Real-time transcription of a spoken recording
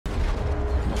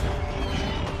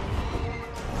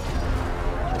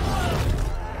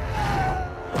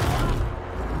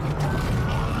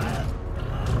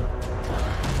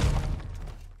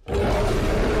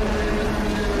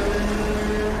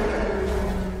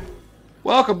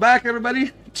Welcome back,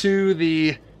 everybody, to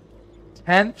the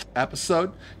 10th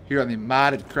episode here on the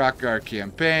modded Kroq-Gar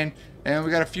campaign. And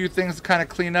we got a few things to kind of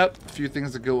clean up, a few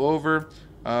things to go over.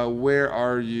 Where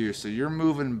are you? So you're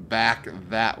moving back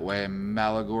that way,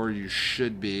 Malagor, you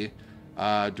should be.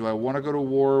 Do I want to go to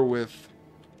war with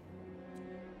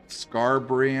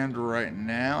Scarbrand right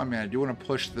now? I mean, I do want to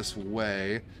push this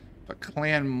way, but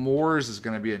Clan Moors is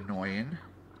going to be annoying.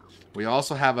 We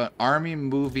also have an army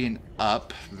moving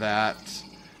up that...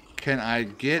 Can I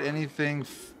get anything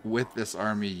with this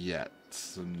army yet?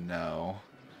 So no.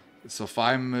 So if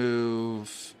I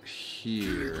move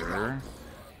here,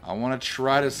 I want to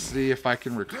try to see if I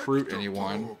can recruit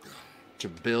anyone to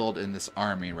build in this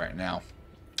army right now.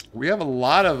 We have a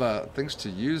lot of things to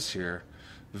use here.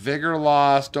 Vigor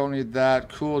loss, don't need that.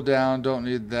 Cooldown, don't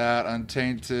need that.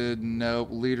 Untainted, nope.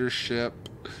 Leadership,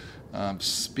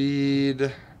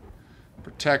 speed,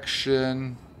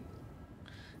 protection,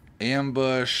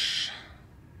 ambush,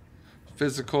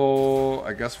 physical.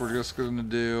 I guess we're just going to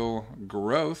do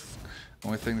growth.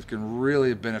 Only thing that can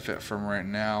really benefit from right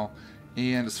now.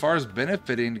 And as far as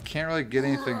benefiting, you can't really get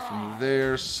anything from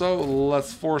there. So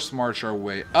let's force march our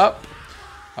way up.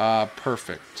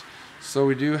 Perfect. So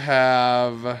we do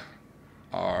have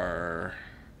our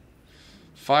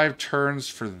 5 turns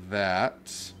for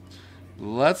that.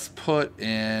 Let's put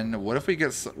in. What if we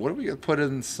put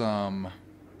in some?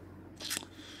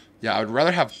 Yeah, I would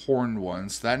rather have horned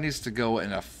ones. That needs to go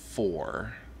in a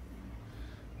 4.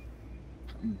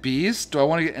 Beast? Do I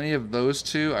want to get any of those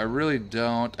two? I really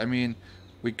don't. I mean,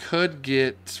 we could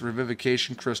get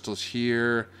revivification crystals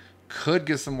here. Could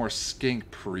get some more skink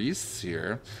priests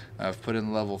here. I've put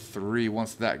in level 3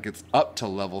 once that gets up to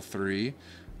level 3.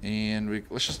 And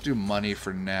let's just do money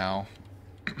for now.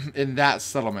 In that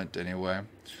settlement, anyway.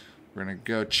 We're going to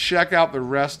go check out the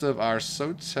rest of our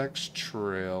Sotex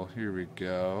trail. Here we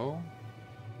go.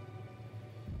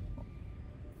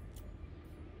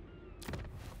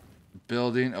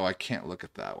 Building. Oh, I can't look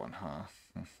at that one, huh?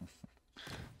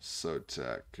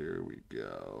 Sotex. Here we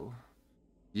go.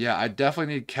 Yeah, I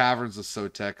definitely need Caverns of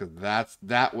Sotex, because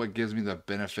that's what gives me the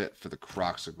benefit for the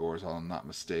Kroq-Gar, if I'm not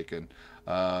mistaken.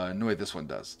 No, wait, this one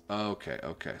does. Okay,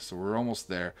 so we're almost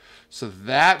there. So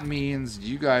that means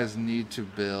you guys need to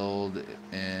build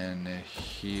in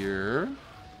here.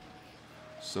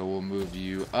 So we'll move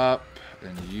you up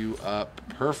and you up.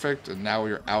 Perfect, and now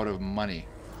we're out of money.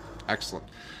 Excellent.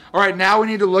 All right, now we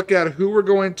need to look at who we're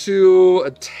going to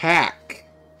attack.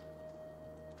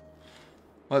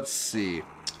 Let's see.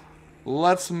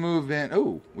 Let's move in.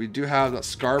 Oh, we do have the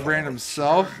Scarbrand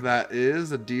himself. That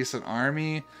is a decent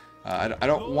army. I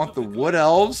don't want the Wood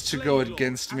Elves to go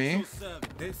against me.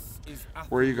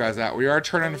 Where are you guys at? We are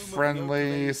turning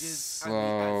friendly,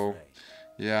 so...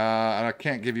 Yeah, and I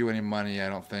can't give you any money, I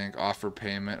don't think. Offer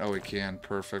payment. Oh, we can.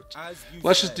 Perfect.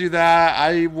 Let's just do that.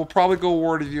 I will probably go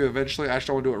war with you eventually. I just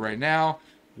don't want to do it right now.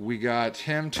 We got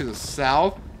him to the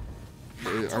south.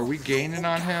 Are we gaining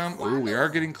on him? Ooh, we are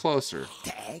getting closer.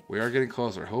 We are getting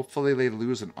closer. Hopefully they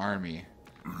lose an army.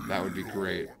 That would be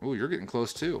great. Ooh, you're getting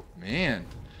close too. Man.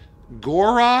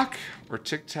 Gorok or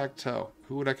Tic-Tac-Toe?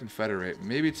 Who would I confederate?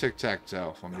 Maybe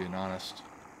Tic-Tac-Toe, if I'm being honest.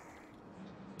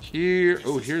 Here.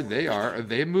 Oh, here they are. Are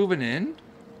they moving in?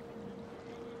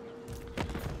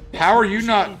 How are you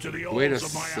not... Wait a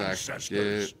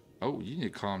sec. Oh, you need to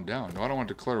calm down. No, I don't want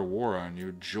to declare war on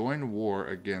you. Join war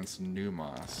against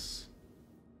NUMAS.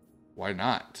 Why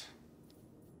not?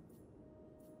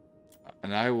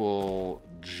 And I will...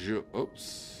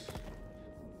 Oops.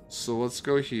 So let's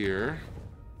go here.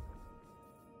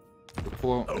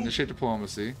 Initiate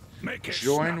diplomacy.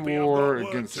 Join war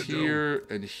against here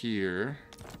and here.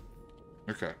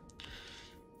 Okay.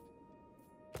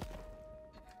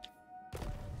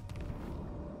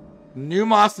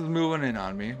 NUMAS is moving in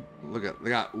on me. Look at, they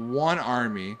got one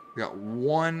army. They got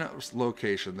one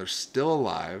location. They're still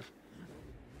alive.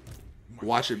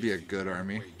 Watch it be a good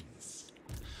army.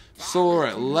 So,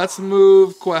 alright, let's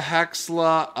move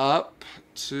Quahexla up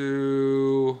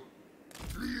to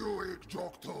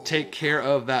take care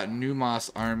of that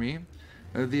NUMAS army.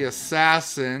 The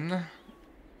assassin.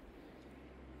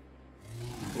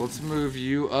 Let's move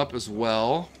you up as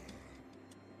well.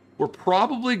 We're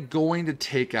probably going to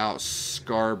take out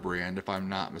Scarbrand, if I'm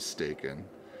not mistaken.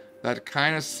 That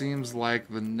kind of seems like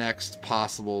the next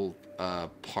possible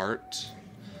part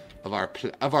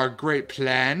of our great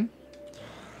plan.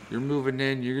 You're moving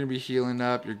in. You're going to be healing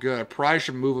up. You're good. I probably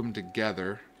should move them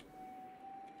together.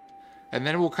 And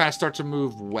then we'll kind of start to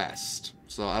move west.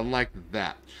 So I like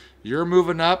that. You're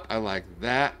moving up. I like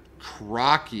that.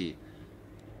 Crocky.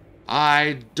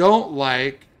 I don't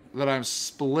like that I'm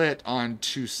split on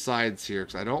two sides here,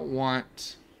 because I don't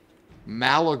want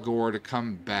Malagor to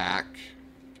come back.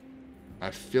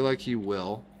 I feel like he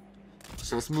will.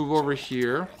 So let's move over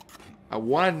here. I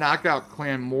want to knock out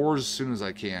Clan Moors as soon as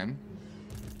I can.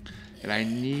 And I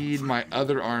need my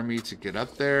other army to get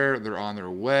up there. They're on their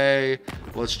way.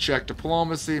 Let's check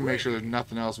diplomacy, make sure there's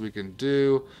nothing else we can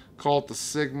do. Cult the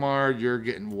Sigmar, you're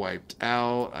getting wiped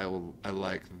out. I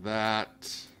like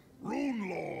that. Rune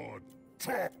Lord,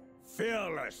 top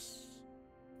fearless.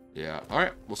 Yeah,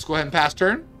 alright, let's go ahead and pass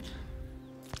turn.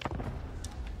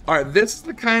 Alright, this is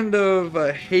the kind of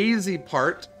hazy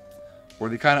part, or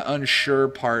the kind of unsure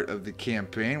part of the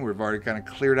campaign. We've already kind of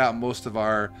cleared out most of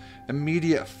our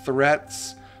immediate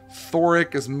threats.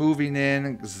 Thoric is moving in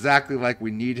exactly like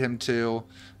we need him to.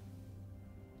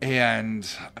 And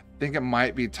I think it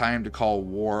might be time to call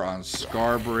war on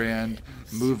Scarbrand.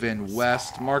 Move in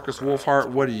west. Marcus Wolfheart,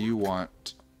 what do you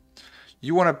want?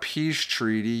 You want a peace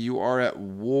treaty. You are at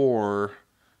war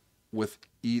with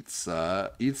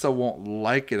Itza. Itza won't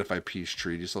like it if I peace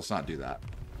treaty, so let's not do that.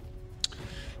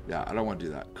 Yeah, I don't want to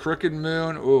do that. Crooked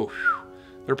Moon. Ooh,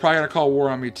 they're probably going to call war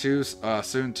on me too,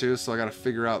 soon too, so I got to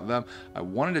figure out them. I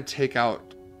wanted to take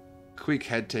out QUEEK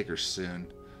Headtaker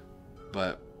soon,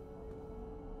 but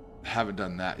haven't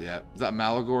done that yet. Is that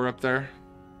Malagor up there?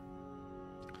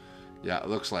 Yeah, it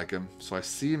looks like him. So I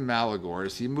see Malagor.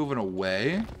 Is he moving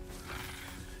away?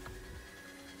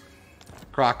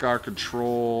 Kroq-Gar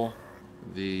control.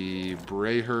 The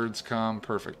Bray herds come.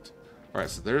 Perfect. Alright,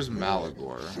 so there's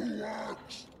Malagor.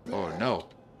 Oh no.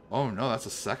 Oh no, that's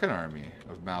a second army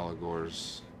of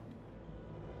Malagors.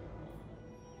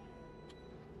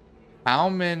 How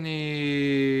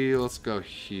many... Let's go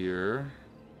here.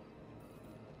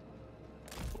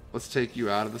 Let's take you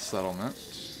out of the settlement.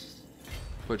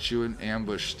 Put you in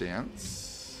ambush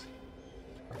stance.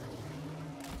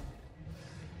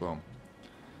 Boom.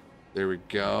 There we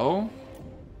go.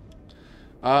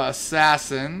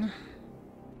 Assassin.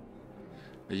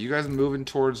 Are you guys moving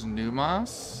towards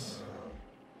NUMAS?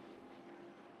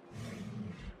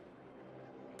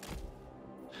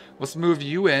 Let's move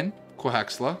you in,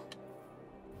 Quahexla.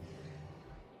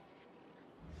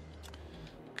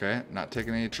 Okay, not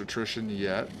taking any attrition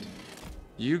yet.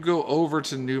 You go over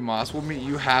to NUMAS. We'll meet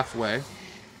you halfway.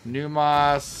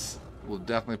 NUMAS will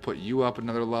definitely put you up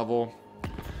another level.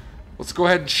 Let's go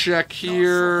ahead and check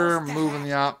here. Moving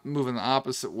the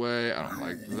opposite way. I don't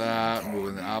like that.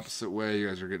 Moving the opposite way. You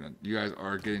guys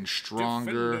are getting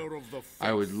stronger.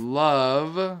 I would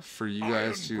love for you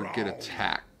guys to get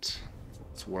attacked.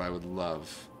 That's what I would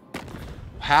love.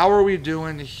 How are we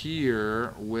doing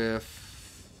here with...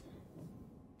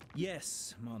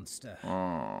 Yes, monster. Oh,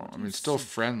 I mean, still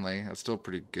friendly. That's still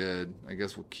pretty good. I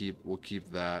guess we'll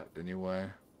keep that anyway.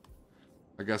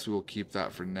 I guess we will keep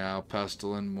that for now.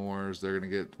 Pestilent Moors, they're gonna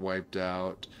get wiped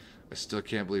out. I still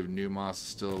can't believe NUMAS is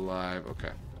still alive.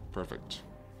 Okay, perfect.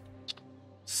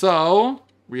 So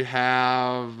we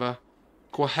have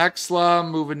Quahexla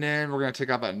moving in. We're gonna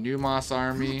take out that NUMAS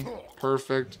army.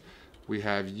 Perfect. We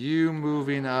have you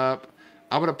moving up.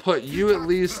 I'm gonna put you at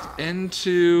least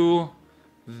into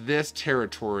this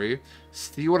territory.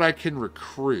 See what I can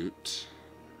recruit.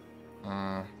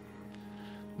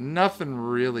 Nothing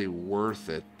really worth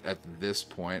it at this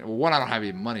point. Well, one, I don't have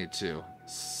any money too.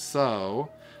 So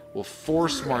we'll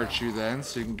force march you then,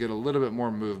 so you can get a little bit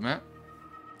more movement.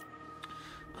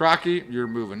 Crocky, you're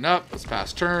moving up. Let's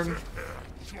pass turn.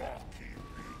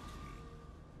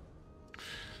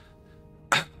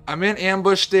 I'm in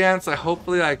ambush stance.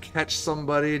 Hopefully I catch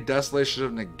somebody. Desolation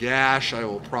of Nagash. I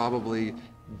will probably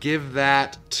give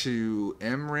that to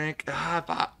Emmerich.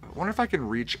 I wonder if I can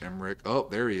reach Emmerich. Oh,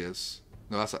 there he is.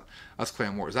 No, that's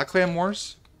Clan Wars. Is that Clan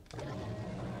Wars?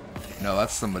 No,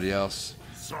 that's somebody else.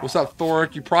 What's up,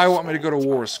 Thoric? You probably want me to go to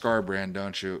war with Scarbrand,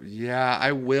 don't you? Yeah,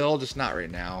 I will, just not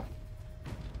right now.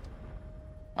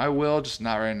 I will, just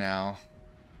not right now.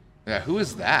 Yeah, who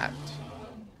is that?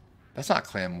 That's not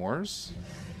Clan Wars.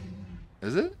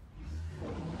 Is it?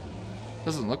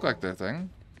 Doesn't look like their thing.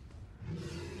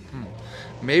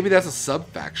 Maybe that's a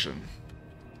sub-faction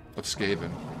of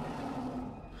Skaven.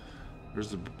 There's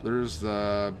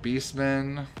the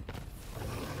Beastmen.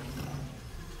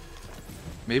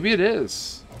 Maybe it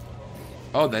is.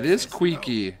 Oh, that is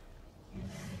Queeky.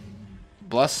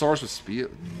 Blessed Source with speed.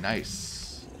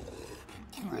 Nice.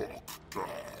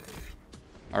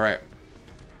 Alright.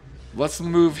 Let's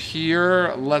move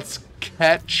here. Let's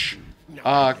catch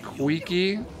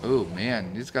Queeky. Oh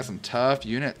man, he's got some tough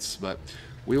units, but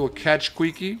we will catch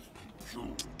Queeky.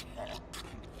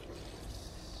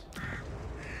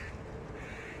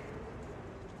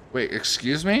 Wait,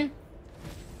 excuse me?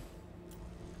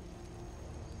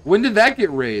 When did that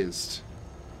get raised?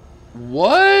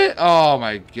 What? Oh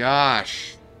my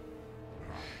gosh.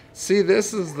 See,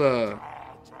 this is the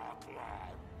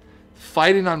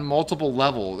fighting on multiple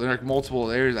levels, like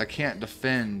multiple areas. I can't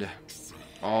defend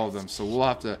all of them, so we'll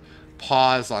have to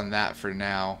pause on that for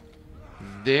now.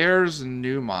 There's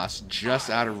NUMAS just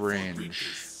out of range.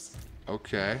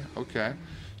 Okay, okay.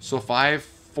 So if I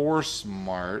force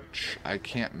march, I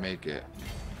can't make it.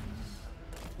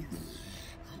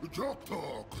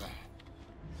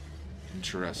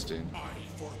 Interesting.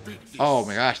 Oh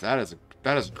my gosh, that is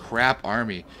a crap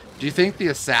army. Do you think the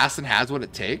assassin has what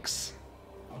it takes?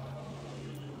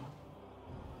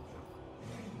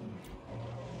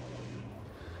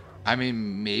 I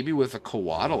mean, maybe with a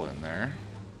Quetzal in there.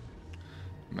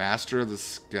 Master of the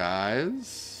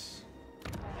Skies.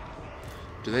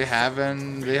 Do they have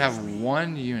they have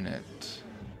one unit.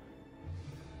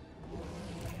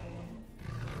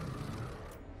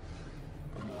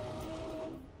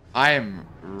 I am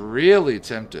really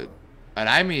tempted. And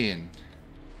I mean,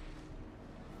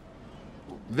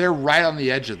 they're right on the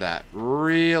edge of that.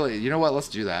 Really. You know what? Let's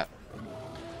do that.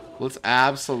 Let's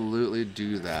absolutely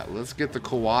do that. Let's get the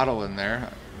Quetzal in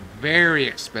there. Very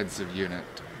expensive unit.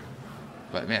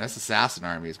 But man, this assassin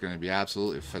army is going to be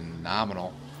absolutely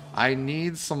phenomenal. I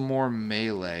need some more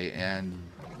melee, and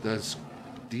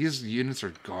these units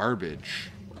are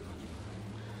garbage.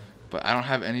 But I don't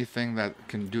have anything that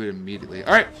can do it immediately.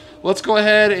 Alright, let's go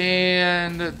ahead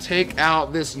and take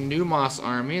out this NUMAS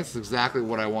army. It's exactly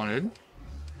what I wanted.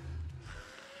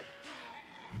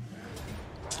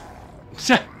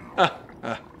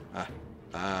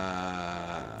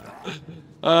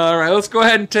 Alright, let's go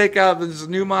ahead and take out this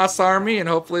NUMAS army, and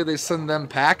hopefully they send them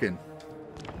packing.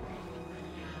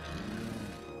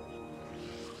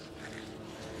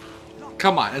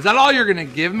 Come on, is that all you're gonna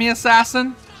give me,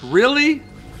 Assassin? Really?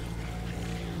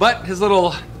 But his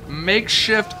little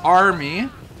makeshift army,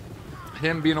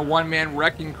 him being a one-man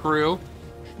wrecking crew,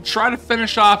 try to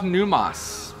finish off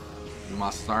NUMAS.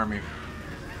 NUMAS' army.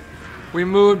 We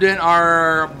moved in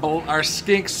our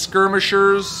skink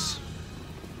skirmishers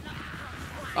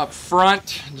up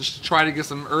front, just to try to get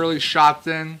some early shots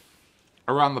in.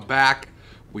 Around the back,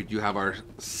 we do have our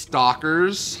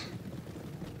stalkers.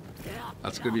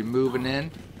 That's going to be moving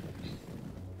in.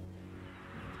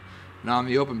 Now on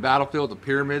the open battlefield, the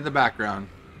pyramid in the background.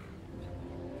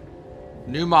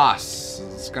 NUMAS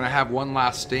is going to have one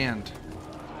last stand.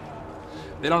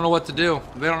 They don't know what to do.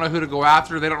 They don't know who to go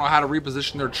after. They don't know how to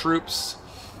reposition their troops.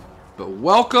 But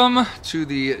welcome to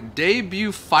the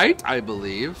debut fight, I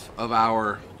believe, of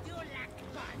our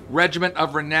Regiment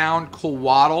of Renowned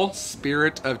Quetzal,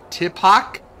 Spirit of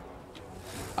Tiphak.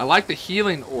 I like the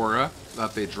healing aura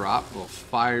that they drop. A little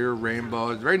fire,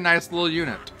 rainbow. Very nice little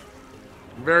unit.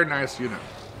 Very nice unit.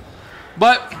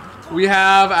 But we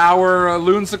have our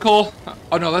Lunsicle.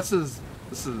 Oh no, this is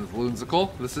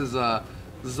Lunsicle. This is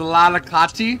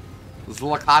Zalakati.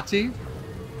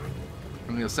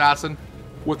 And the assassin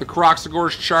with the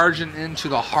Kroq-Gars charging into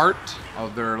the heart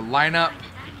of their lineup,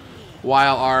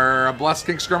 while our Blessed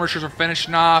King skirmishers are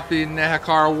finishing off the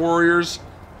Nehekar warriors,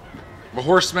 the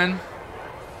horsemen,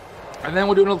 and then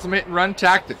we'll do an ultimate run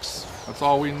tactics. That's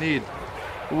all we need.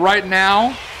 Right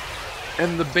now,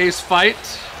 in the base fight,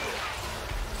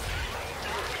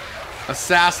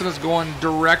 assassin is going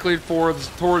directly towards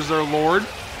their lord,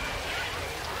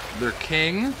 their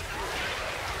king.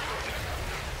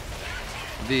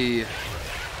 The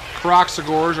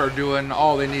Kroq-Gars are doing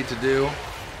all they need to do.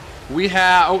 We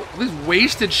have these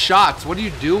wasted shots. What are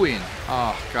you doing?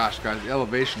 Oh gosh, guys, the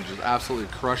elevation just absolutely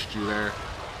crushed you there.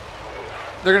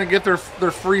 They're gonna get their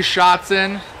free shots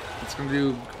in. It's gonna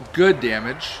do good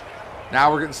damage.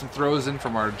 Now we're getting some throws in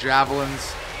from our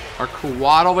javelins. Our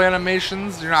Quetzal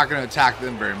animations, you're not gonna attack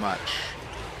them very much.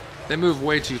 They move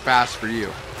way too fast for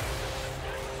you.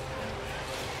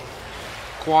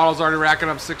 Quetzal's already racking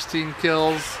up 16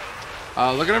 kills.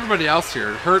 Look at everybody else here.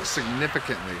 It hurts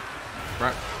significantly.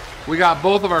 Right? We got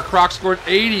both of our Kroq-Gars,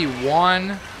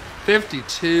 81,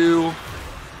 52.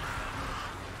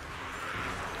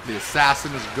 The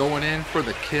assassin is going in for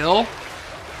the kill.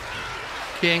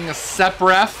 King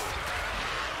Sepref.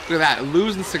 Look at that.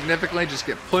 Losing significantly. Just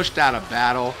get pushed out of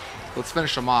battle. Let's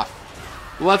finish him off.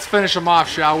 Let's finish him off,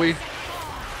 shall we?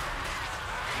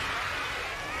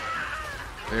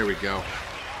 There we go.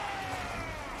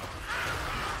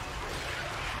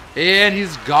 And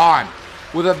he's gone.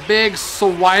 With a big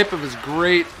swipe of his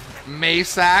great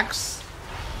mace axe.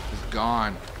 He's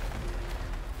gone.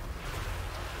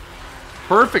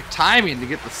 Perfect timing to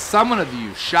get the Summon of You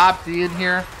Shopti in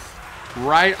here.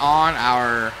 Right on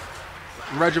our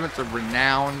Regiments of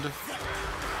Renowned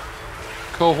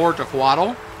cohort of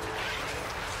Xhotl.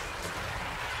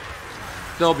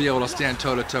 they'll be able to stand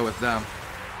toe-to-toe with them.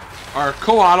 Our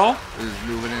Xhotl is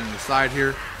moving in the side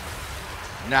here.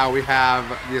 Now we have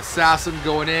the assassin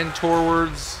going in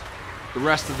towards the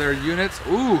rest of their units.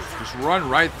 Ooh, just run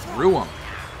right through them.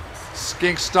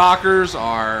 Skink Stalkers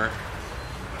are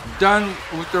done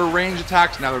with their range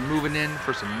attacks. Now they're moving in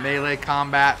for some melee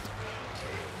combat.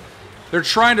 They're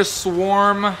trying to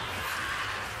swarm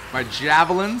my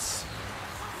javelins.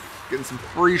 Getting some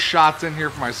free shots in here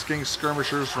for my Skink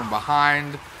Skirmishers from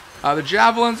behind. The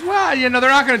javelins, well, you know, they're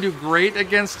not going to do great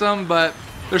against them, but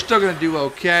they're still going to do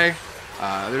okay.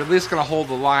 They're at least going to hold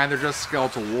the line. They're just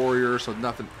skeletal warriors, so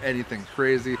nothing, anything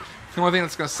crazy. The only thing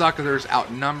that's going to suck is they're just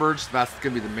outnumbered, so that's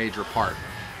going to be the major part.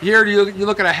 Here, you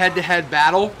look at a head-to-head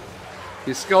battle.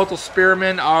 The skeletal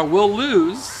spearmen will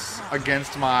lose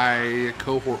against my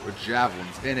cohort with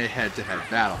javelins in a head-to-head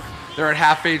battle. They're at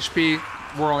half HP.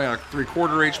 We're only at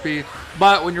 3/4 HP.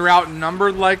 But when you're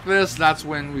outnumbered like this, that's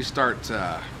when we start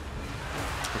to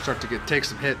take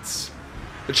some hits.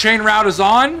 The chain route is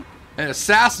on, and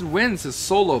Assassin wins his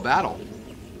solo battle.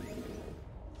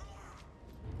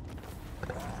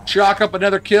 Chalk up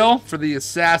another kill for the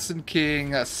Assassin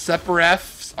King.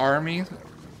 Separef's army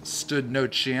stood no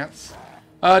chance.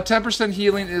 10%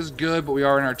 healing is good, but we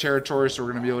are in our territory, so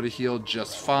we're going to be able to heal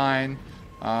just fine.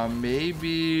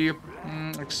 Maybe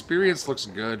experience looks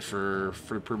good for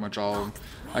pretty much all of them.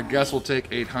 I guess we'll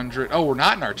take 800. Oh, we're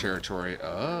not in our territory.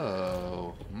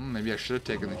 Oh, maybe I should have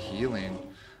taken the healing.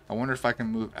 I wonder if I can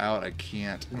move out. I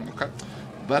can't. Okay,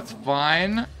 that's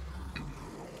fine.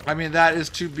 I mean, that is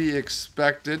to be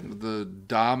expected. The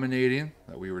dominating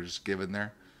that we were just given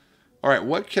there. All right,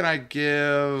 what can I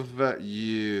give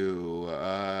you?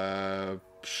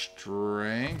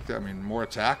 Strength. I mean, more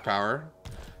attack power.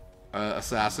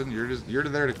 Assassin, you're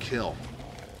there to kill.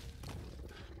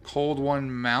 Cold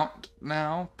one mount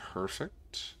now.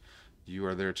 Perfect. You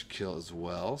are there to kill as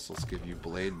well. So let's give you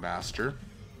Blade Master.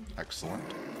 Excellent.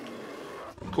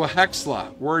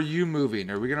 Quehexla, where are you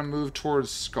moving? Are we gonna move towards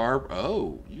Scar?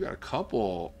 Oh, you got a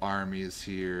couple armies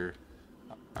here.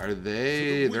 Are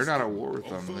they? They're not at war with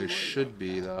them. They should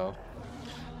be though.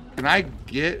 Can I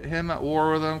get him at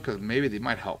war with them? Because maybe they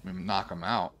might help me knock him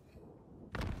out.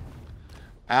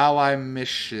 Ally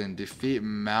mission, defeat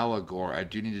Malagor. I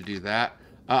do need to do that.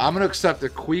 I'm gonna accept the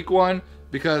QUEEK one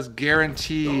because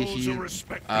guarantee he.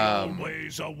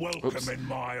 Always are welcome in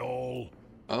my all.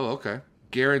 Oh, okay.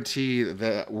 Guarantee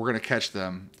that we're gonna catch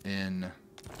them in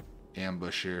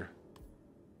ambush here.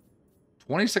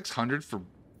 2,600 for.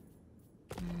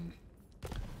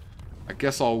 I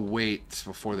guess I'll wait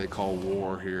before they call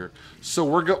war here. So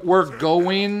we're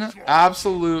going,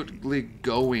 absolutely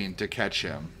going to catch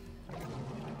him.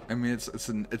 I mean,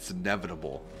 it's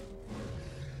inevitable.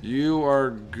 You are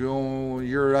going.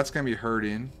 That's gonna be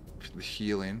hurting the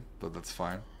healing, but that's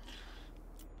fine.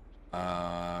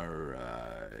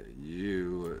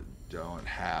 You don't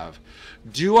have.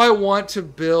 Do I want to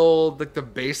build like the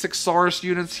basic Saurus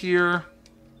units here?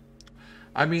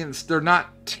 I mean, they're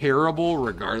not terrible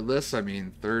regardless. I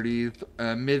mean, 30,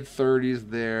 mid 30s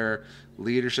there.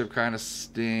 Leadership kind of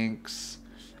stinks.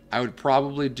 I would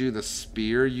probably do the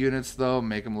spear units though,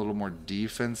 make them a little more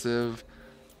defensive.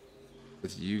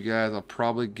 With you guys, I'll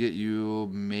probably get you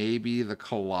maybe the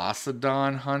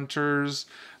Colossadon Hunters.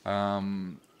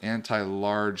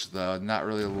 Anti-large though, not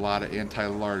really a lot of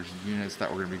anti-large units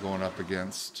that we're gonna be going up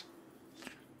against.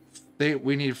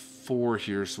 We need 4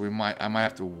 here, so I might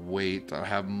have to wait. I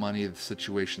have money in the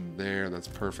situation there. That's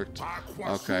perfect.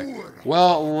 Okay.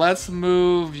 Well, let's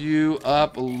move you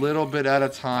up a little bit at a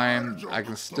time. I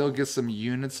can still get some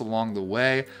units along the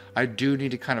way. I do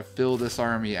need to kind of fill this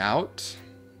army out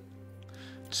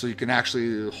so you can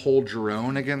actually hold your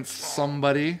own against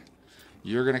somebody.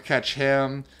 You're gonna catch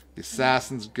him. The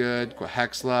assassin's good.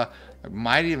 Quehexla. I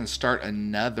might even start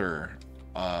another.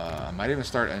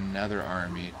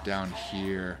 Army down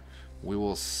here. We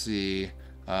will see.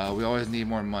 We always need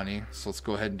more money, so let's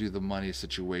go ahead and do the money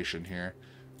situation here.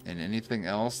 And anything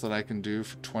else that I can do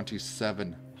for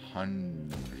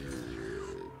 2,700.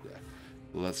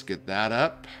 Let's get that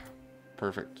up.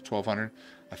 Perfect. 1,200.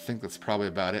 I think that's probably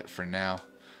about it for now.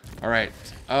 All right.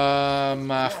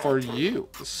 For you,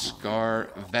 the Scar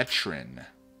Veteran.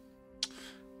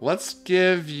 Let's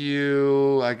give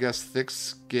you, I guess, thick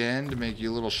skin to make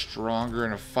you a little stronger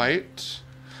in a fight.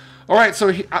 All right,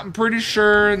 so I'm pretty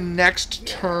sure next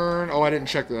turn. Oh, I didn't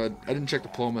check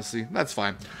diplomacy. That's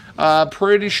fine.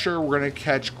 Pretty sure we're gonna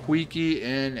catch Queeky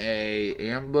in a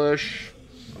ambush.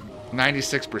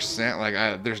 96%.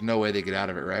 Like, there's no way they get out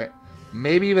of it, right?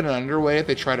 Maybe even an underway if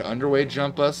they try to underway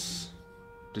jump us.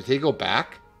 Did they go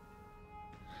back?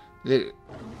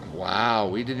 Wow,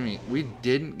 we didn't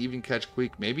even catch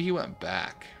QUEEK. Maybe he went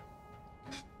back.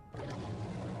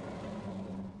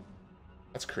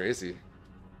 That's crazy.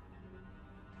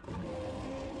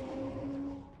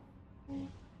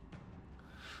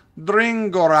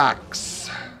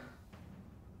 Dringorax.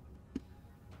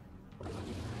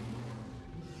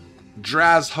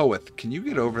 Drazhoeth, can you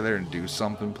get over there and do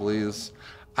something, please?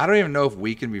 I don't even know if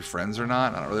we can be friends or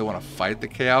not. I don't really want to fight the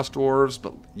Chaos Dwarves,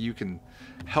 but you can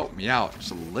help me out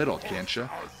just a little, can't you?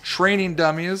 Training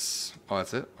dummies. Oh,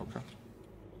 that's it? Okay.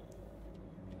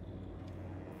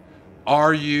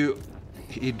 Are you...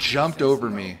 He jumped over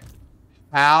me.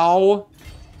 How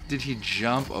did he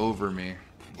jump over me?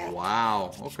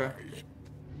 Wow. Okay.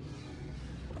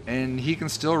 And he can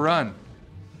still run.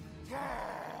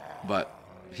 But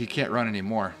he can't run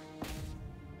anymore.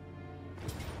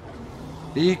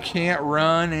 He can't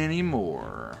run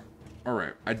anymore.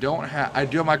 Alright. I do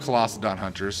have my Colossadon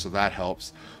Hunters, so that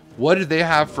helps. What do they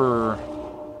have for...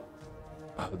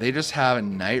 Oh, they just have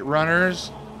Night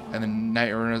Runners. And the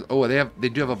Night Runners... Oh, they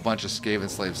do have a bunch of Skaven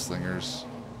Slave Slingers.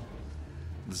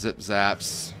 Zip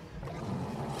Zaps.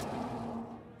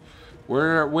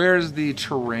 Where's the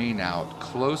terrain out?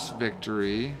 Close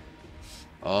victory.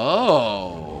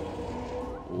 Oh.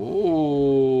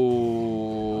 Ooh.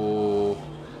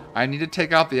 I need to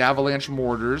take out the Avalanche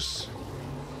Mortars.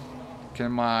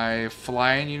 Can my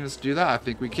flying units do that? I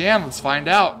think we can. Let's find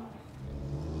out.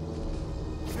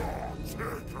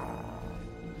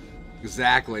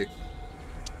 Exactly.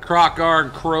 Kroq-Gar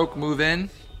and Kroq move in.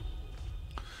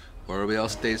 Everybody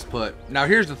else stays put. Now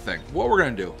here's the thing. What we're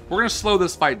going to do. We're going to slow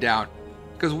this fight down.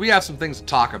 Because we have some things to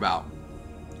talk about.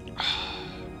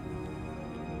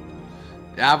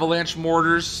 The Avalanche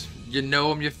Mortars. You know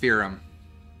them, you fear them.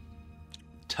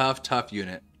 Tough, tough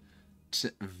unit.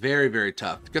 Very, very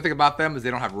tough. The good thing about them is they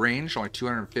don't have range. Only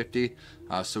 250.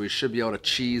 So we should be able to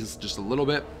cheese just a little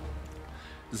bit.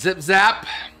 Zip Zap.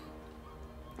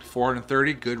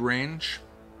 430. Good range.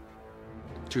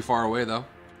 Too far away though.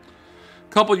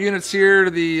 Couple units here,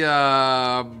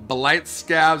 the Blight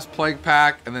Scabs Plague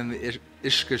Pack, and then the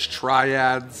Ishka's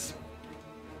Triads.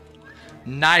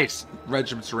 Nice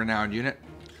Regiment's Renowned unit.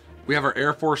 We have our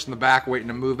Air Force in the back waiting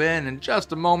to move in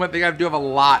just a moment. They do have a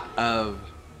lot of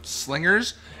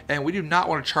slingers, and we do not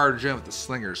want to charge in with the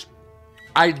slingers.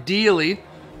 Ideally,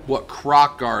 what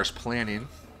Kroq-Gar is planning.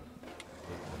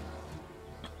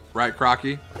 Right,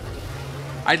 Crocky?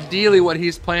 Ideally, what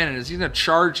he's planning is he's going to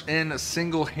charge in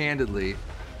single-handedly,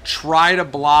 try to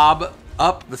blob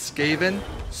up the Skaven,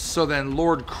 so then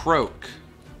Lord Kroq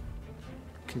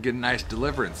can get a nice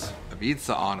deliverance of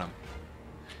Itza on him.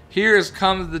 Here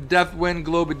comes the Deathwind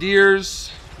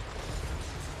Globadiers.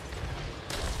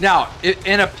 Now,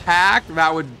 in a pack,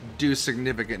 that would do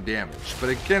significant damage, but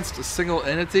against a single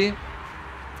entity,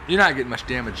 you're not getting much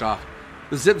damage off.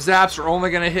 The Zip Zaps are only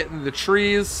going to hit in the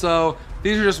trees, so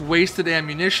these are just wasted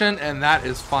ammunition, and that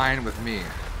is fine with me.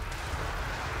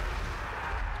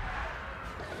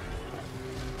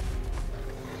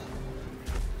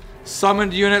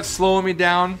 Summoned unit slowing me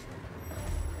down.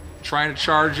 Trying to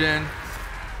charge in.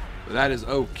 But that is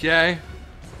okay.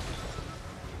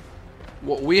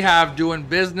 What we have doing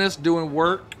business, doing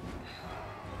work,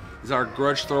 is our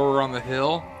Grudge Thrower on the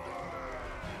hill.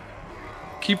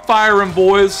 Keep firing,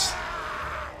 boys.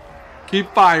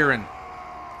 Keep firing.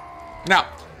 Now,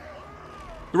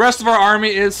 the rest of our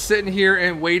army is sitting here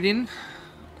and waiting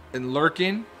and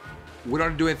lurking. We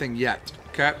don't do anything yet,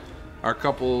 okay? Our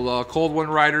couple Cold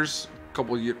Wind Riders, a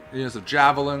couple units of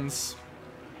Javelins.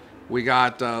 We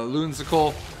got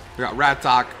Lunesicle, we got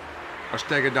Ratok, our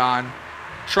Stegodon.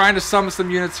 Trying to summon some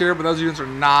units here, but those units are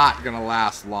not going to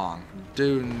last long.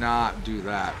 Do not do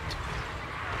that.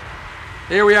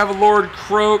 Here we have a Lord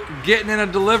Kroq getting in a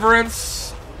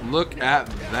deliverance. Look at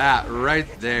that right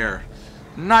there.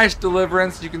 Nice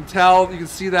deliverance. You can tell, you can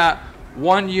see that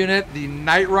one unit, the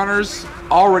Night Runners,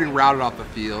 already routed off the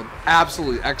field.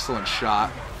 Absolutely excellent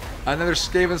shot. Another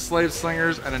Skaven Slave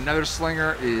Slingers, and another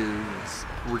Slinger is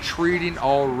retreating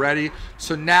already.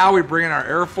 So now we bring in our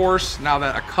Air Force, now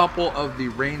that a couple of the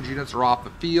range units are off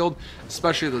the field,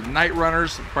 especially the Night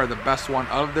Runners, probably the best one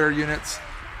of their units,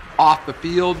 off the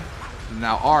field.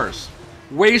 Now ours.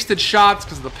 Wasted shots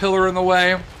because of the pillar in the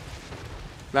way.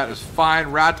 That is fine.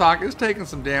 Ratok is taking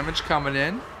some damage coming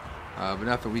in, but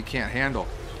nothing we can't handle.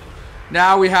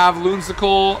 Now we have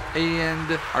Lunesicle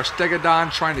and our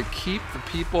Stegodon trying to keep the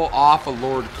people off of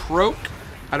Lord Kroq.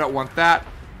 I don't want that.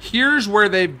 Here's where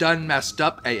they've done messed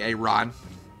up, AA Ron.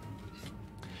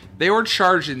 They were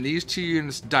charging these two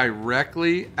units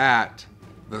directly at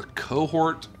the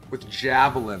cohort with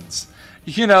javelins.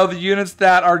 You know, the units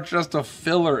that are just a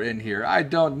filler in here. I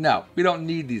don't know. We don't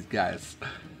need these guys.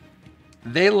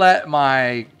 They let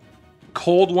my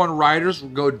Cold One Riders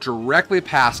go directly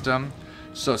past them.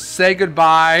 So say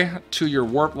goodbye to your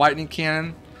Warp Lightning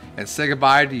Cannon and say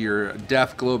goodbye to your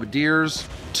Death Globadiers.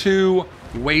 2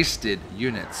 wasted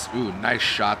units. Ooh, nice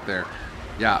shot there.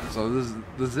 Yeah, so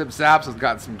the Zip Zaps has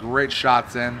gotten some great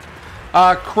shots in.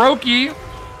 Kroq-Gar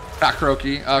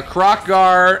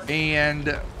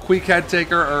and QUEEK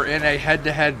Headtaker are in a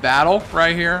head-to-head battle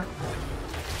right here.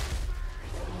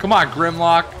 Come on,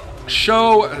 Grimlock.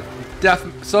 Show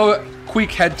QUEEK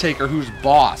Headtaker who's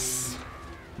boss.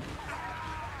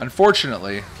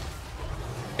 Unfortunately,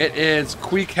 it is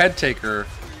QUEEK Headtaker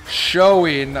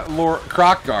showing Lord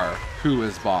Kroq-Gar who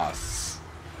is boss.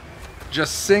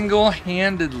 Just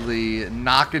single-handedly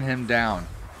knocking him down.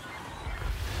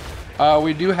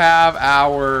 We do have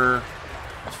our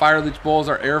Fire Leech Bulls,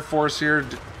 our Air Force here,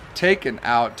 taking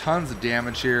out tons of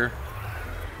damage here.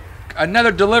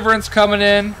 Another Deliverance coming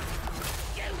in.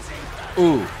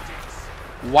 Ooh.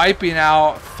 Wiping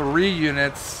out 3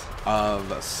 units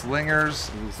of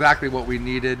Slingers. Exactly what we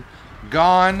needed.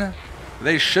 Gone.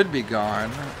 They should be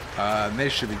gone. They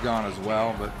should be gone as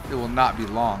well, but it will not be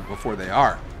long before they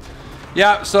are.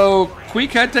 Yeah, so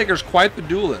QUEEK Headtaker's quite the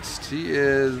duelist. He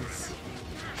is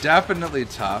definitely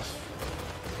tough.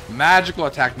 Magical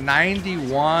attack,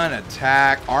 91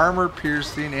 attack, armor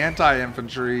piercing,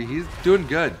 anti-infantry. He's doing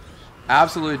good.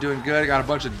 Absolutely doing good. Got a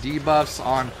bunch of debuffs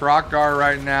on Kroq-Gar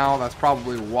right now. That's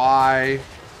probably why.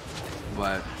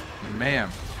 But, man.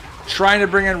 Trying to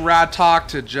bring in Radtalk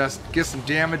to just get some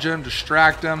damage in him,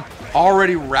 distract him.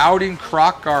 Already routing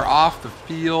Kroq-Gar off the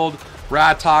field.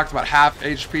 Radtalk's about half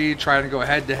HP, trying to go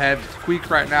head-to-head with QUEEK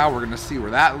right now. We're going to see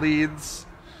where that leads.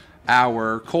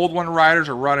 Our Cold One Riders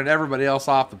are running everybody else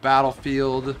off the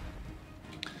battlefield.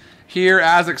 Here,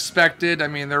 as expected, I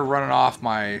mean, they're running off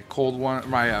my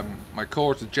my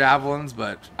cohorts of javelins,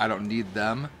 but I don't need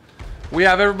them. We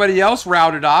have everybody else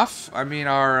routed off. I mean,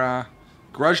 our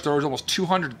Grudge Thrower is almost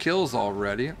 200 kills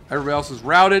already. Everybody else is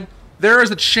routed. There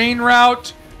is a chain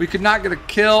route. We could not get a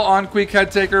kill on QUEEK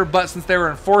Headtaker, but since they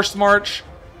were in forced march,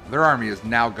 their army is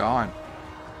now gone.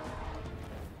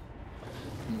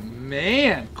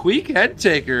 Man, QUEEK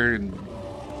Headtaker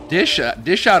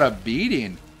dish out a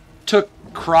beating. Took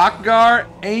Kroq-Gar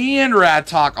and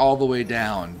Radtalk all the way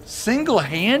down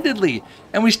single-handedly,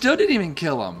 and we still didn't even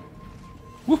kill him.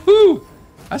 Woohoo!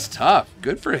 That's tough.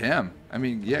 Good for him. I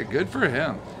mean, yeah, good for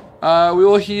him. We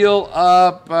will heal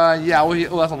up. Yeah, we'll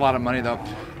heal. Well, that's a lot of money though.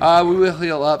 We will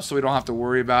heal up so we don't have to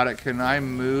worry about it. Can I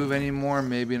move anymore?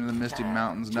 Maybe into the Misty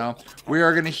Mountains? No. We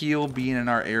are going to heal being in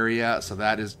our area, so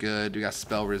that is good. We got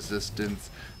spell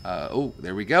resistance. Oh,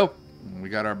 there we go. We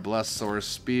got our Blessed Source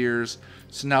Spears.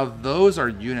 So now those are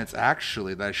units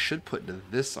actually that I should put into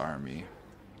this army.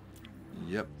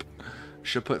 Yep.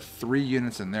 Should put 3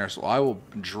 units in there. So I will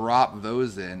drop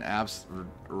those in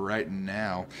right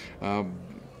now.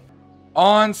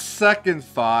 On second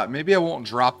thought, maybe I won't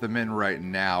drop them in right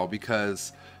now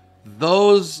because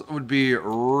those would be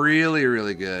really,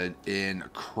 really good in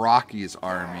Krocky's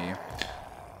army.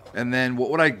 And then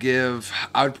what would I give?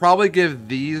 I would probably give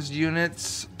these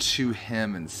units to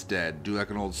him instead. Do like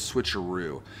an old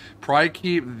switcheroo. Probably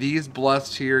keep these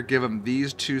blessed here. Give him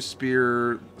these 2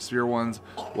 spear ones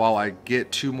while I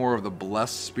get 2 more of the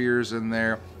blessed spears in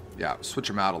there. Yeah, switch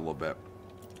them out a little bit.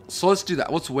 So let's do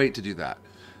that. Let's wait to do that.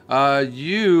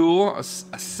 You,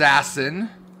 assassin,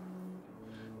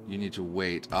 you need to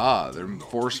wait. Ah, they're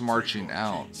force marching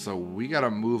out. So we got to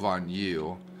move on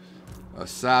you.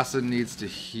 Assassin needs to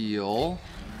heal.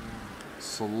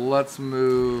 So let's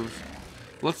move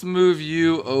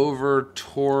you over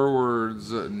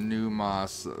towards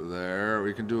NUMAS there.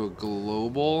 We can do a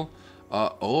global,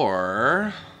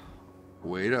 or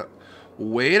wait a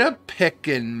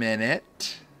pickin'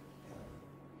 minute.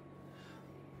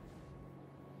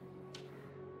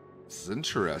 This is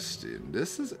interesting.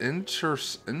 This is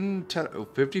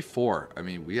 54. I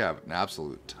mean, we have an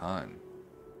absolute ton.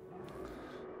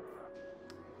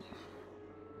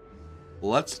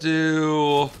 Let's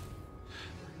do,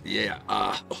 yeah,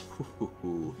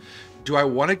 do I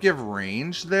want to give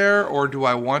range there, or do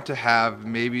I want to have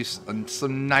maybe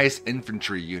some nice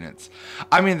infantry units?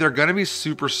 I mean, they're going to be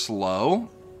super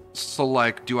slow, so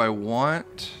like, do I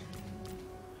want,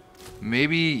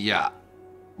 maybe, yeah,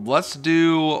 let's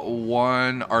do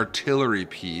 1 artillery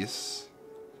piece,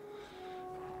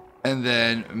 and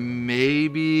then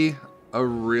maybe a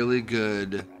really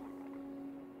good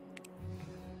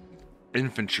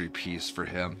infantry piece for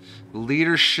him.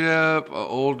 Leadership,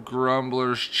 Old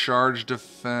Grumblers, charge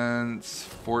defense,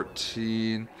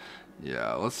 14.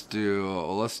 Yeah, let's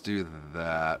do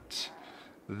that.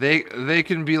 They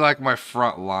can be like my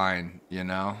front line, you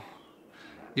know.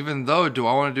 Even though, do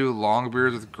I want to do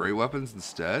longbeards with great weapons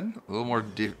instead? A little more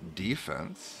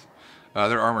defense.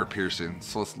 They're armor piercing,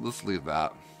 so let's leave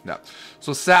that. Yeah.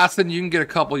 So assassin, you can get a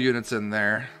couple units in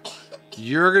there.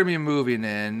 You're gonna be moving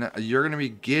in. You're gonna be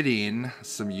getting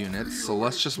some units. So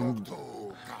let's just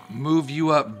move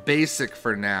you up basic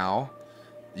for now.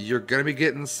 You're gonna be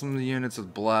getting some units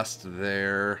of blessed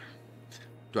there.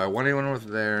 Do I want anyone with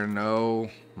there? No.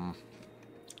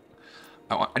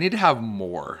 I need to have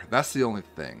more. That's the only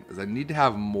thing, is I need to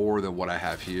have more than what I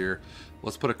have here.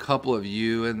 Let's put a couple of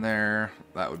you in there.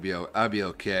 That'd be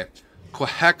okay.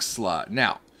 Quehexla.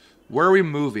 Now, where are we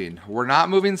moving? We're not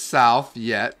moving south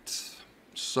yet,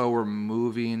 so we're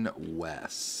moving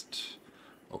west.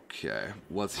 Okay,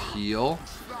 let's heal.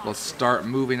 Let's start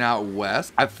moving out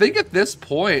west. I think at this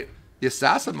point, the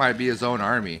assassin might be his own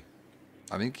army.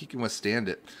 I think he can withstand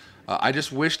it. I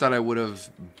just wish that I would have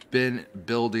been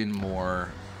building more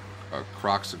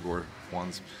Kroq-Gar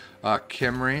ones.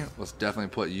 Kimry, let's definitely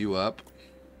put you up.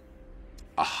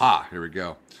 Aha, here we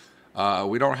go.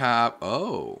 We don't have...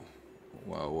 Oh.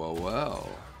 Well.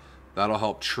 That'll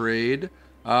help trade.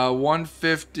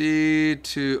 150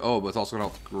 to... Oh, but it's also going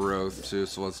to help growth too,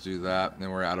 so let's do that. And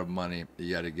then we're out of money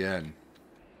yet again.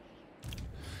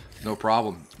 No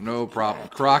problem. No problem.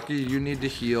 Crocky, you need to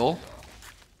heal.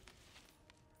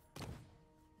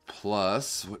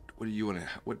 Plus, what do you want to...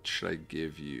 What should I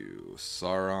give you?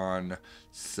 Sauron,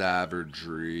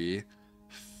 Savagery,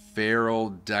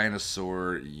 Feral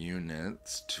Dinosaur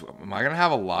units. Am I going to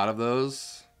have a lot of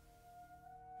those?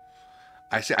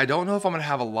 I don't know if I'm going to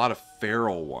have a lot of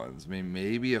feral ones. I mean,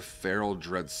 maybe a Feral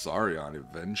Dreadsarion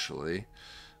eventually.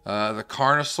 The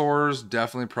Carnosaurs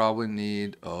definitely probably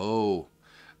need... Oh,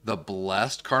 the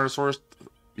Blessed Carnosaurs.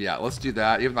 Yeah, let's do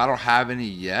that. Even though I don't have any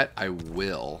yet, I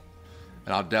will.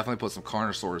 And I'll definitely put some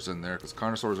Carnosaurs in there, because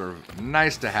Carnosaurs are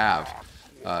nice to have.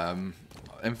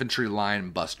 Infantry line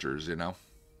busters, you know.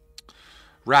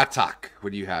 Ratak,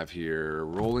 what do you have here?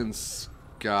 Rolling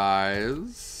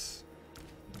Skies.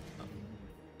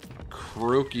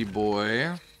 Croaky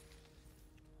Boy.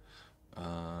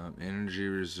 Energy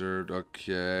reserved,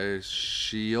 okay.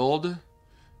 Shield.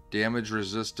 Damage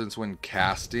resistance when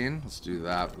casting. Let's do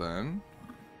that then.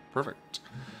 Perfect.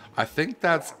 I think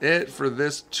that's it for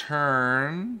this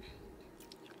turn.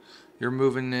 You're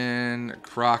moving in,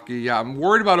 Crocky. Yeah, I'm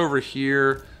worried about over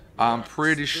here. I'm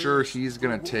pretty sure he's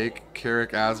gonna take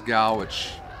Carrick Asgal,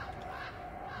 which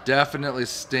definitely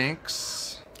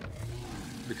stinks.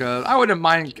 Because I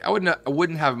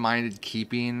wouldn't have minded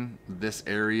keeping this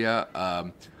area.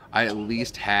 I at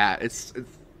least had it's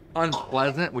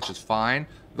unpleasant, which is fine.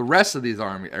 The rest of these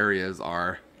army areas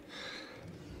are.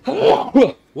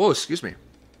 Whoa, excuse me.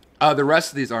 The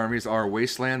rest of these armies are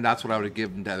wasteland. That's what I would have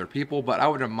given to other people, but I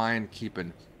wouldn't mind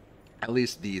keeping at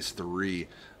least these three.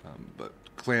 But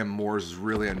Clan Moors is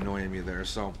really annoying me there,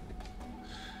 so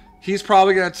he's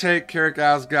probably going to take Carrick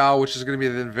Asgal, which is going to be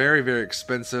then very, very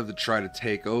expensive to try to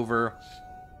take over.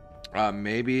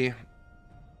 Maybe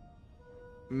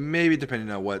depending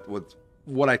on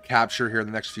what I capture here in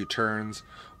the next few turns,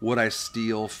 what I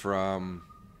steal from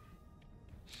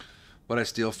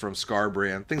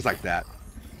Scarbrand, things like that.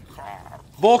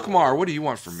 Volkmar, what do you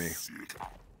want from me?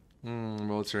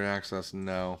 Military access,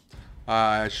 no.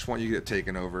 I just want you to get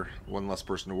taken over. One less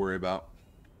person to worry about.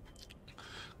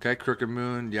 Okay, Crooked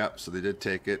Moon, yep, so they did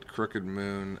take it. Crooked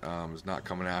Moon is not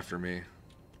coming after me.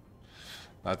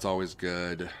 That's always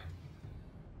good.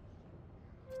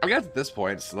 I guess at this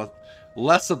point, it's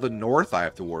less of the north I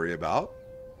have to worry about,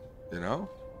 you know?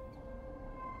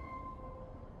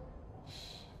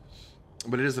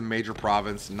 But it is a major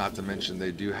province, not to mention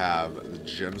they do have the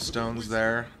gemstones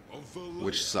there,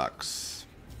 which sucks.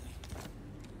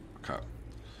 Okay.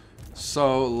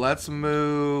 So let's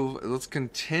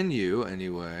continue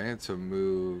anyway to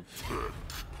move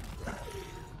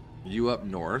you up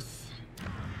north.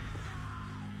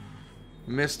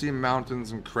 Misty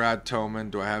Mountains and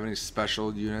Kradtomen. Do I have any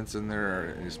special units in there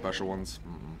or any special ones?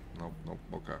 Nope,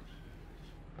 okay.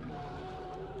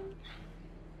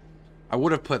 I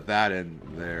would have put that in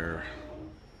there,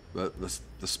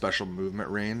 the special movement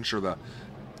range, or the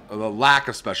lack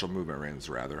of special movement range,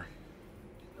 rather.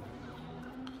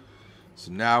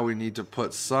 So now we need to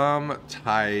put some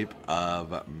type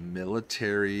of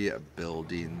military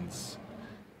buildings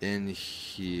in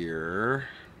here,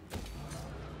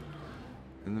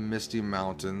 in the Misty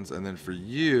Mountains, and then for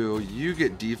you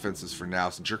get defenses for now,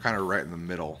 since you're kind of right in the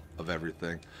middle of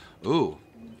everything. Ooh.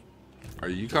 Are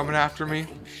you coming after me?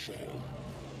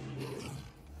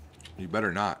 You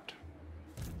better not.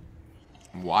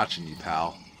 I'm watching you,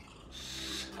 pal.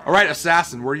 All right,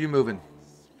 assassin, where are you moving?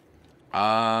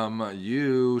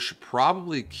 You should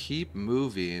probably keep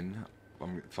moving,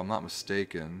 if I'm not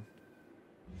mistaken.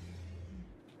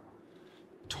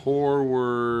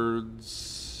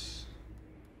 Towards...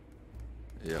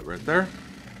 Yeah, right there.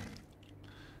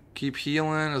 Keep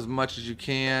healing as much as you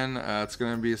can. It's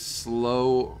going to be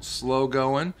slow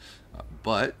going.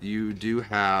 But you do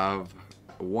have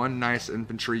one nice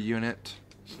infantry unit.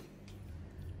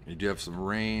 You do have some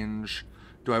range.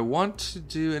 Do I want to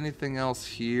do anything else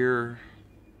here?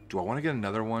 Do I want to get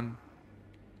another one?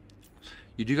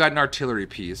 You do got an artillery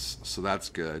piece, so that's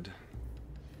good.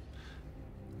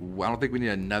 I don't think we need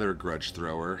another grudge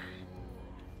thrower.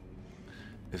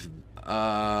 If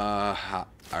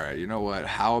alright, you know what?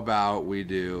 How about we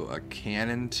do a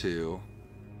cannon 2?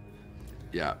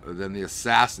 Yeah, then the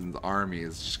assassin's army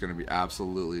is just going to be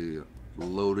absolutely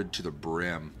loaded to the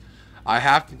brim. I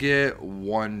have to get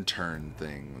 1 turn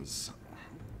things.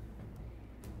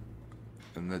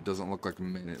 And that doesn't look like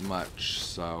much,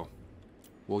 so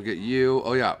we'll get you.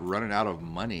 Oh yeah, running out of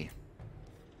money.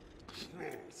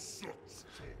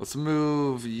 Let's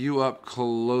move you up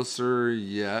closer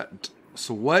yet.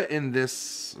 So what in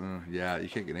this... yeah, you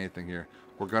can't get anything here.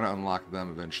 We're going to unlock them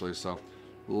eventually, so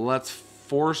let's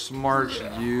force march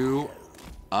you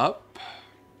up.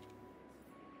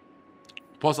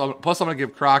 Plus I'm going to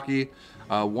give Kroq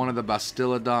one of the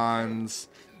Bastillodons.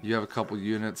 You have a couple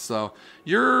units, so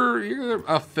you're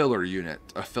a filler unit,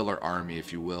 a filler army,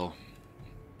 if you will.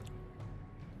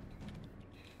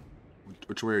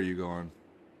 Which way are you going?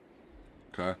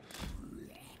 Okay.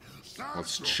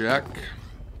 Let's check.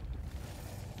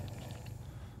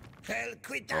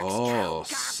 Oh,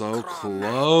 so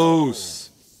close.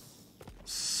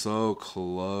 So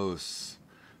close.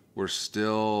 We're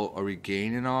still... Are we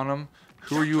gaining on them?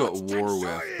 Who are you at war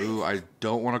with? Ooh, I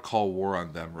don't want to call war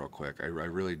on them real quick. I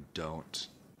really don't.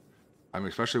 I mean,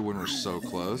 especially when we're so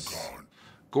close.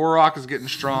 Gorok is getting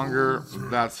stronger.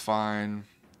 That's fine.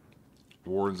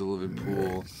 Warden's a living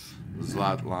pool.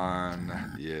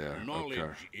 Zlatlan. Yeah, okay.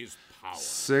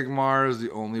 Sigmar is the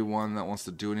only one that wants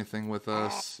to do anything with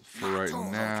us for right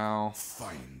now.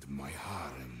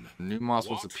 NUMAS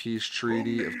wants a peace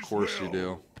treaty. Of course you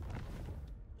do.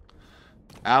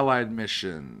 Allied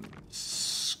mission.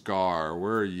 Scar,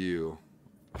 where are you?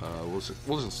 We'll just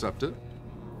accept it.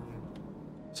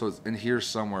 So it's in here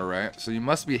somewhere, right? So you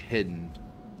must be hidden.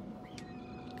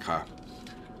 Okay.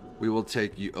 We will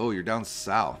take you. Oh, you're down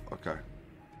south. Okay.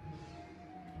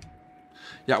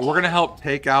 Yeah, we're going to help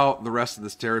take out the rest of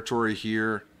this territory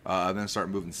here, and then start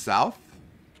moving south.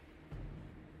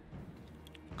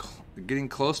 Getting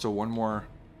close to one more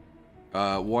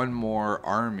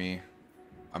army,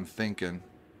 I'm thinking.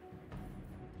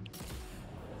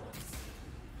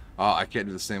 Oh, I can't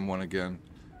do the same one again.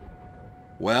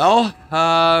 Well,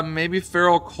 maybe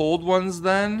feral cold ones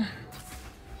then.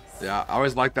 Yeah, I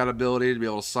always like that ability to be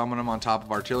able to summon them on top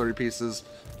of artillery pieces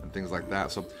and things like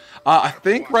that. So I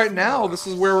think right now this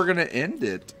is where we're gonna end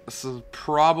it. This is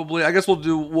probably, I guess we'll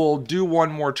do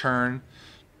one more turn,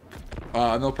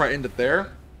 and they'll probably end it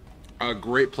there. A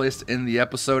great place to end the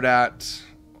episode at.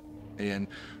 And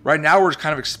right now we're just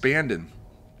kind of expanding,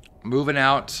 moving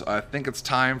out. I think it's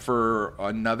time for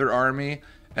another army,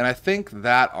 and I think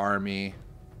that army,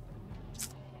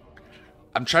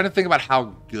 I'm trying to think about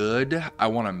how good I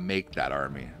want to make that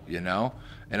army, you know?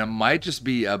 And it might just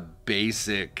be a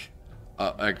basic,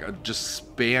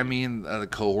 just spamming the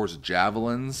cohorts of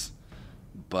javelins,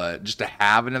 but just to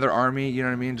have another army, you know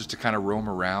what I mean? Just to kind of roam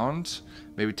around,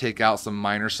 maybe take out some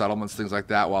minor settlements, things like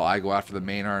that, while I go after the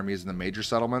main armies and the major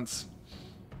settlements,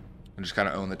 and just kind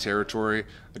of own the territory.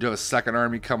 I do have a second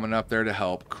army coming up there to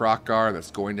help Kroq-Gar.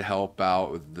 That's going to help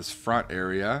out with this front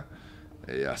area.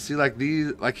 Yeah, see, like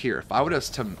these, like here, if I was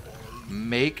to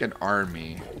make an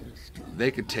army,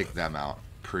 they could take them out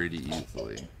pretty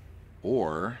easily.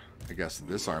 Or, I guess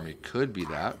this army could be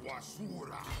that.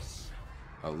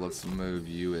 Let's move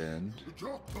you in.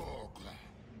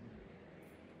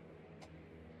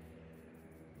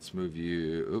 Let's move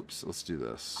you, oops, let's do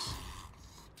this.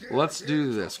 Let's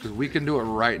do this, because we can do it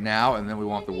right now, and then we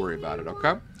won't have to worry about it,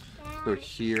 okay? So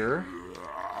here...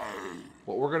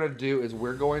 What we're going to do is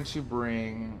we're going to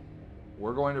bring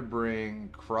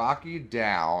Kroq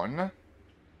down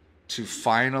to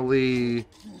finally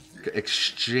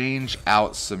exchange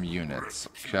out some units,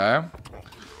 okay?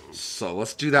 So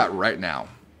let's do that right now.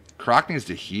 Kroq needs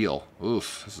to heal.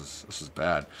 Oof, this is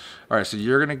bad. All right, so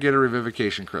you're going to get a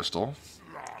revivification crystal.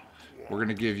 We're going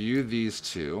to give you these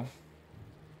 2.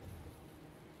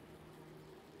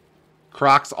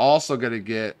 Kroq's also going to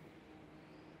get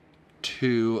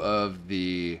 2 of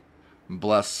the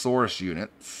Blessed Source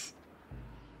units.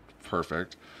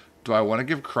 Perfect. Do I want to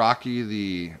give Kroq-Gar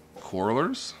the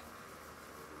Quarrelers?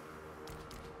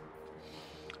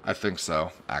 I think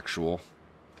so. Actual.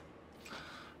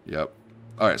 Yep.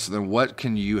 Alright, so then what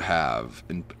can you have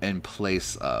in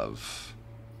place of?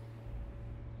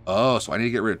 Oh, so I need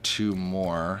to get rid of 2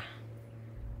 more.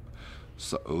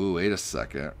 So, ooh, wait a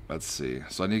second. Let's see.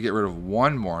 So I need to get rid of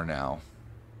 1 more now.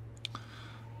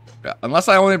 Yeah, unless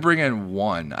I only bring in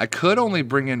 1. I could only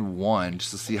bring in 1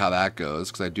 just to see how that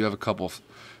goes, because I do have a couple of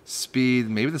speed.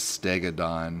 Maybe the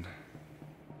Stegodon.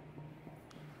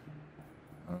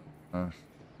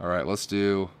 Alright, let's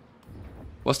do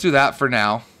that for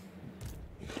now.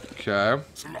 Okay.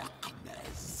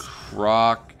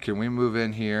 Kroq, can we move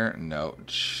in here? No.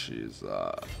 Sheesh.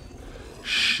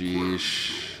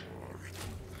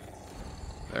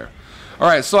 There.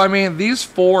 Alright, so I mean, these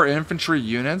 4 infantry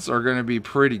units are going to be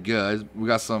pretty good. We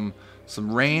got some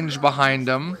range behind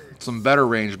them. Some better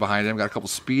range behind them. Got a couple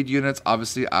speed units.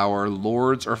 Obviously, our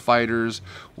lords are fighters.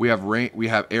 We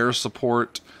have air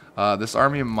support. This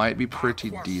army might be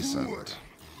pretty decent.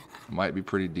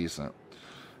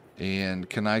 And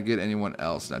can I get anyone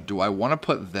else? Now, do I want to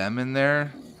put them in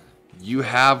there? You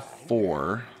have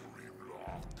 4.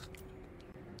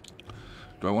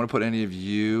 Do I want to put any of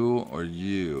you or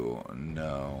you?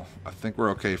 No. I think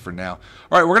we're okay for now.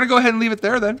 All right, we're going to go ahead and leave it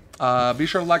there then. Be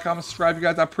sure to like, comment, subscribe, you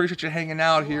guys. I appreciate you hanging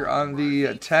out here on the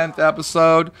 10th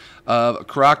episode of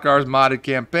Kroq-Gar's modded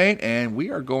campaign. And we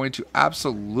are going to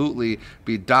absolutely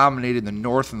be dominating the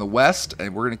north and the west.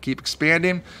 And we're going to keep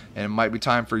expanding. And it might be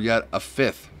time for yet a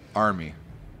 5th army.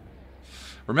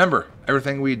 Remember,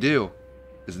 everything we do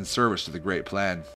is in service to the great plan.